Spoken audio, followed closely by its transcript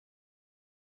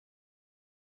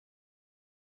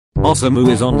Atsumu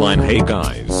is online. Hey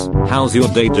guys, how's your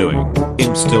day doing?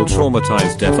 I'm still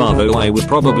traumatized although I would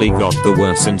probably got the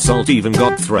worst insult, even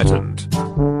got threatened.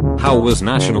 How was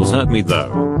nationals hurt me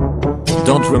though?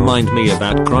 Don't remind me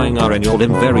about crying RN.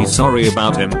 I'm very sorry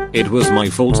about him. It was my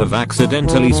fault of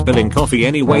accidentally spilling coffee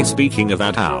anyway. Speaking of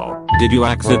that, how did you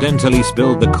accidentally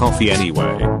spill the coffee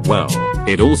anyway? Well,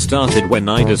 it all started when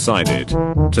I decided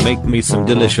to make me some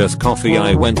delicious coffee.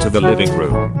 I went to the living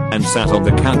room and sat on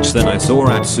the couch. Then I saw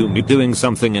Atsumu doing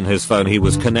something in his phone. He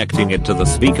was connecting it to the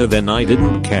speaker. Then I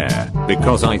didn't care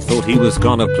because I thought he was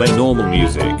gonna play normal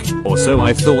music. Or so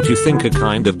I thought. You think a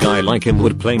kind of guy like him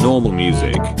would play normal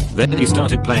music? Then he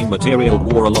started playing Material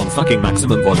War on fucking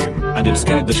maximum volume, and it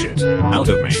scared the shit out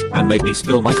of me and made me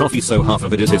spill my coffee, so half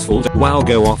of it is his fault. Wow,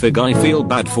 go off a guy, feel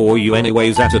bad for you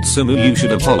anyways. At Atsumu, you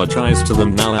should apologize to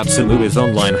them now. Atsumu is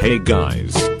online. Hey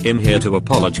guys, I'm here to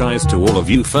apologize to all of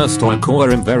you. First,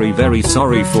 I'm very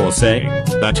sorry for saying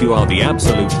that you are the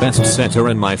absolute best setter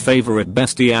and my favorite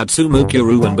bestie Atsumu,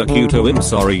 Kiru and Bakuto. I'm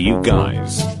sorry, you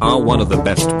guys are one of the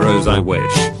best bros. I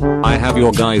wish I have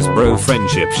your guys bro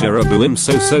friendship. Shirabu, I'm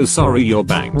so sorry. Your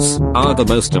banks are the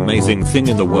most amazing thing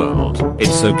in the world.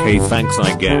 It's okay, thanks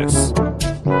I guess.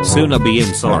 Tsunabe,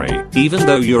 I'm sorry. Even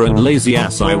though you're an lazy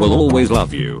ass, I will always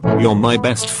love you. You're my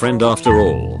best friend after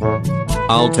all.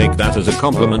 I'll take that as a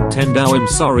compliment. Tendao, I'm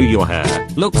sorry your hair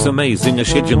looks amazing.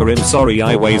 Ashijima, I'm sorry.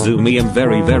 I Waizumi, I'm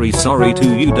very sorry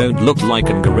too. You don't look like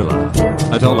a gorilla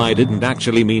at all. I didn't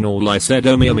actually mean all I said.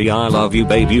 Omi, I love you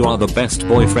babe. You are the best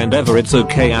boyfriend ever. It's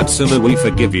okay Atsumu, we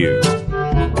forgive you.